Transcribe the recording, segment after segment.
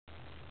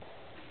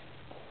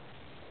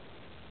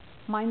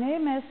My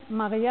name is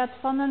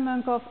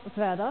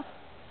VandenMunckhof-Vedder,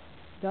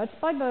 Dutch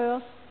by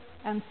birth,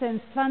 and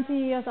since 20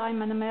 years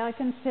I'm an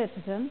American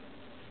citizen.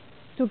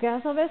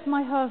 Together with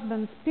my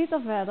husband Peter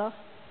Vedder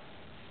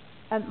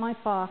and my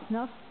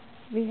partner,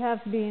 we have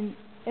been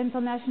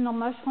international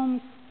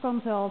mushroom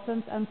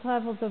consultants and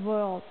traveled the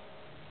world.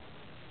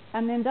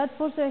 And in that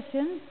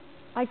position,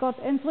 I got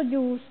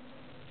introduced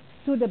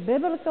to the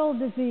biblical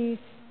disease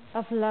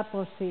of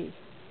leprosy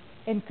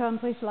in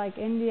countries like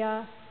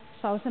India,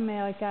 South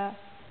America,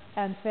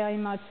 and very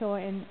much so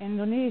in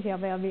Indonesia,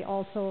 where we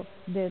also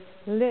did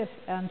live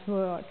and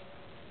work.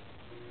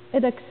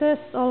 It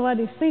exists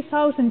already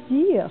 3,000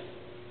 years,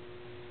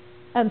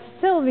 and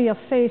still we are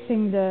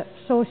facing the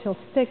social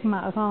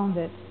stigma around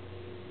it.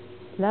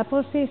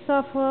 Leprosy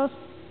sufferers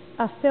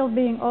are still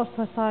being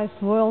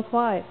ostracized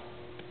worldwide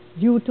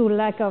due to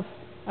lack of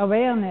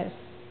awareness.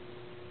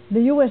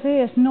 The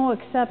USA is no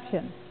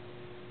exception,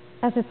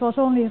 as it was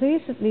only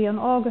recently on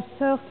August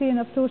 13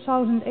 of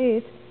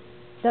 2008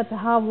 that the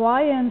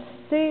Hawaiian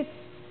state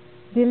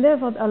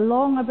delivered a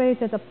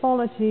long-awaited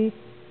apology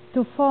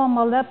to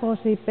former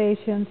leprosy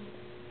patients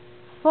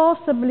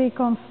forcibly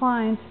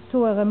confined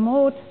to a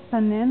remote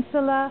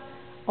peninsula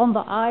on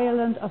the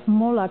island of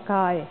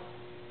Molokai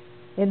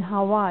in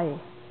Hawaii.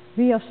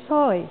 We are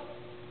sorry.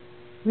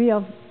 We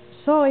are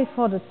sorry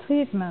for the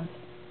treatment.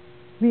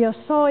 We are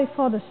sorry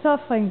for the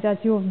suffering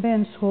that you have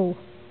been through.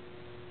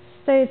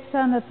 State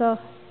Senator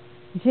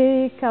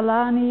J.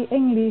 Kalani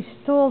English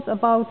told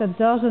about a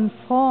dozen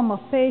former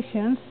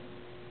patients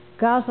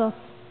gathered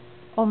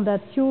on that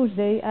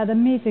Tuesday at a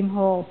meeting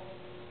hall.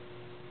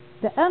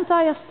 The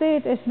entire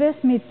state is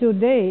with me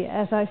today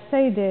as I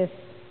say this.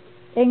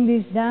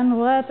 English then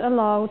read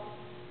aloud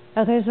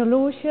a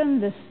resolution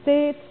the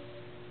state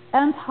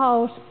and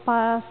House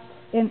passed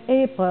in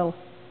April,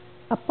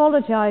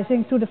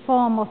 apologizing to the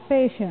former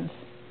patients.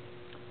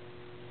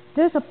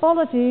 This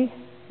apology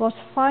was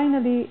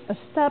finally a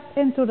step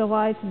into the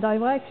right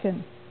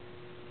direction.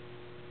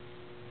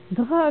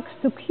 Drugs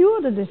to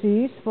cure the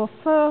disease were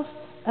first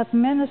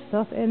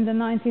administered in the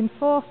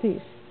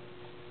 1940s.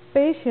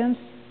 Patients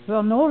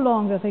were no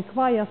longer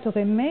required to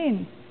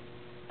remain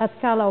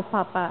at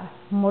Kalaupapa,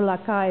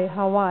 Molokai,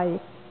 Hawaii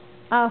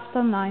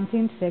after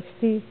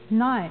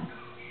 1969.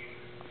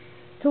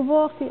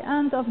 Toward the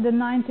end of the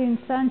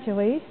 19th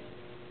century,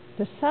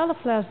 the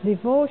selfless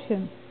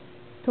devotion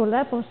to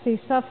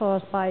leprosy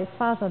sufferers by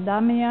Father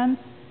Damien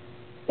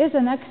is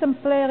an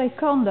exemplary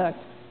conduct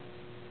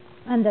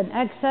and an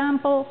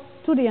example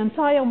to the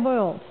entire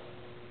world.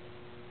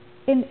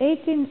 In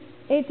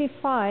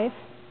 1885,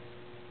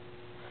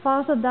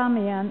 Father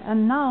Damien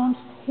announced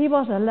he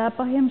was a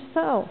leper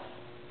himself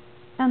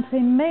and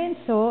remained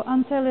so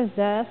until his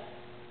death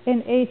in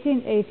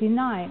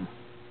 1889.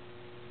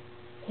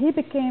 He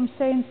became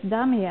Saint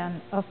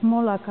Damien of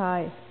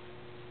Molokai,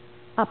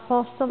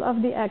 Apostle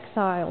of the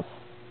Exiles.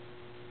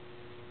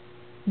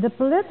 The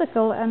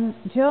political and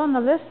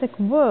journalistic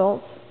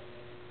world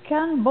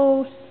can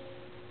boast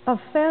of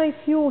very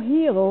few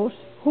heroes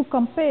who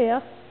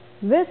compare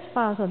with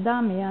Father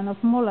Damien of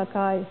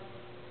Molokai,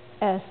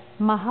 as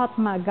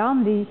Mahatma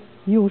Gandhi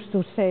used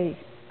to say.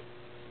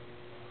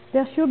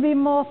 There should be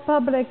more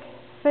public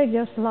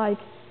figures like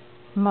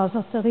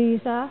Mother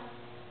Teresa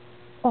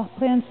or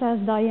Princess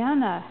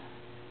Diana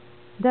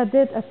that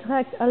did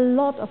attract a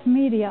lot of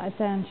media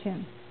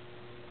attention.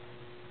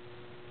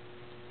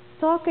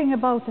 Talking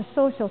about the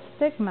social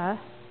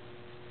stigma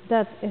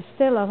that is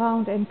still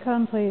around in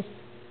countries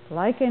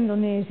like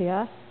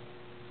Indonesia,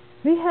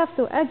 we have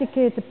to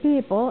educate the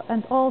people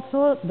and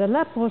also the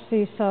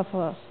leprosy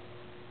sufferers.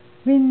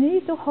 We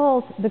need to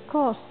halt the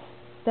costs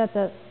that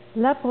the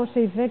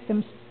leprosy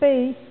victims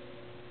pay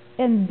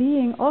in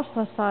being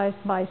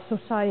ostracized by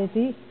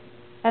society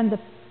and the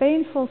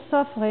painful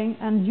suffering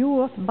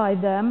endured by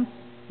them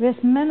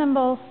with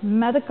minimal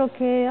medical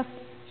care,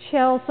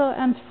 shelter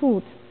and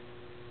food.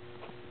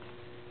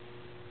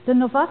 The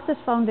Novartis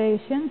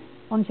Foundation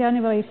on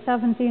January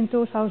 17,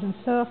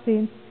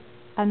 2013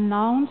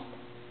 announced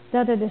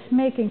that it is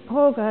making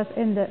progress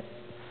in the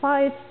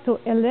fight to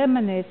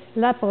eliminate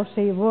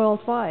leprosy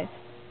worldwide.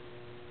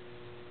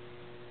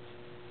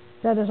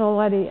 That is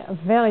already a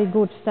very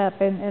good step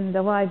in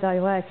the right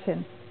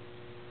direction.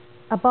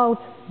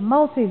 About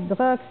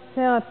multi-drug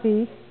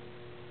therapy,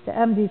 the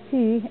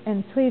MDT,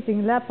 in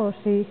treating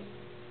leprosy,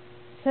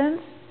 since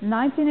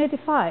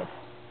 1985,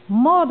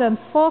 more than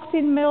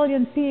 14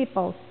 million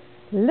people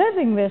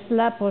living with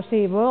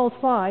leprosy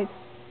worldwide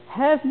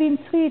have been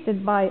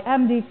treated by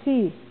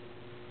MDT,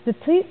 the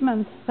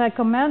treatment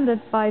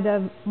recommended by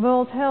the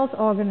World Health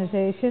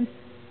Organization,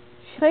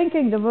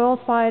 shrinking the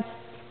worldwide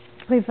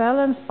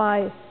prevalence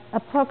by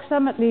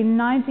approximately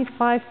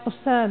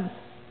 95%.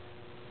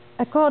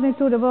 According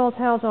to the World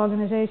Health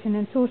Organization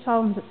in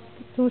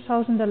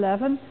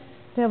 2011,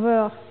 there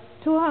were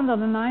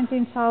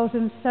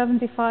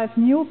 219,075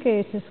 new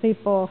cases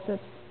reported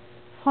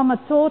from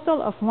a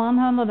total of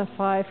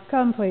 105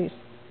 countries.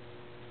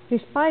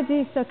 Despite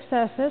these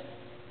successes,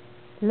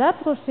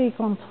 leprosy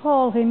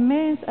control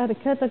remains at a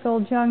critical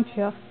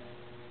juncture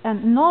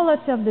and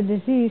knowledge of the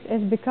disease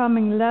is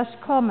becoming less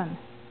common.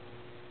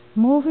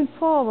 Moving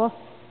forward,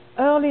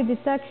 early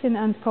detection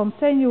and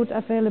continued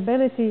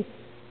availability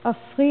of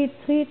free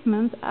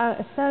treatment are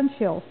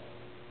essential.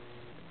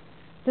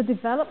 The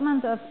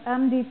development of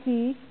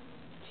MDT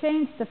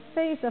changed the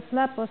face of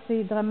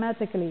leprosy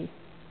dramatically.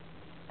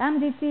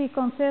 MDT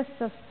consists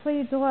of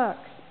 3 drugs: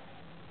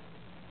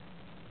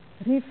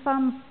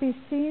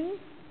 rifampicin,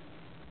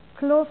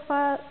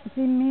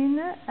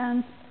 clofazimine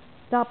and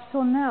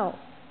dapsonel,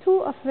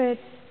 2 of which,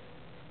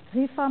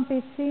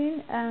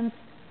 rifampicin and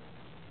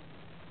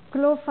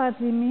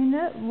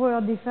clofazimine,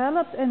 were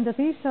developed in the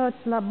research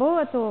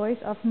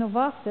laboratories of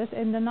Novartis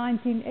in the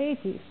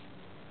 1980s.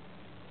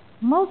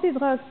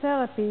 Multi-drug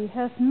therapy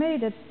has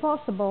made it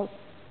possible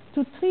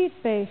to treat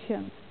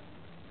patients,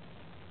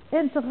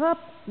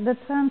 interrupt the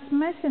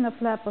transmission of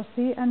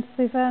leprosy and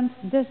prevent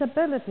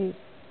disability.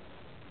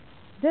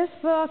 This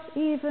works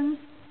even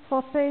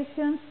for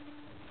patients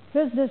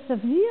with the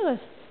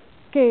severest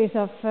case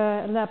of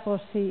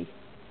leprosy.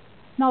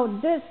 Now,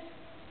 this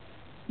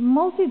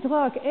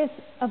multi-drug is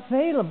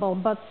available,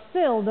 but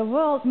still the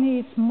world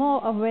needs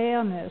more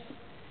awareness.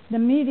 The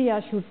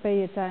media should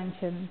pay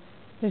attention,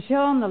 the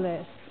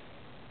journalists,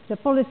 the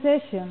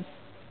politicians,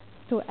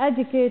 to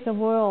educate the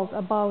world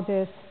about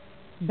this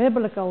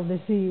biblical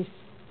disease.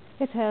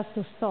 It has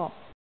to stop.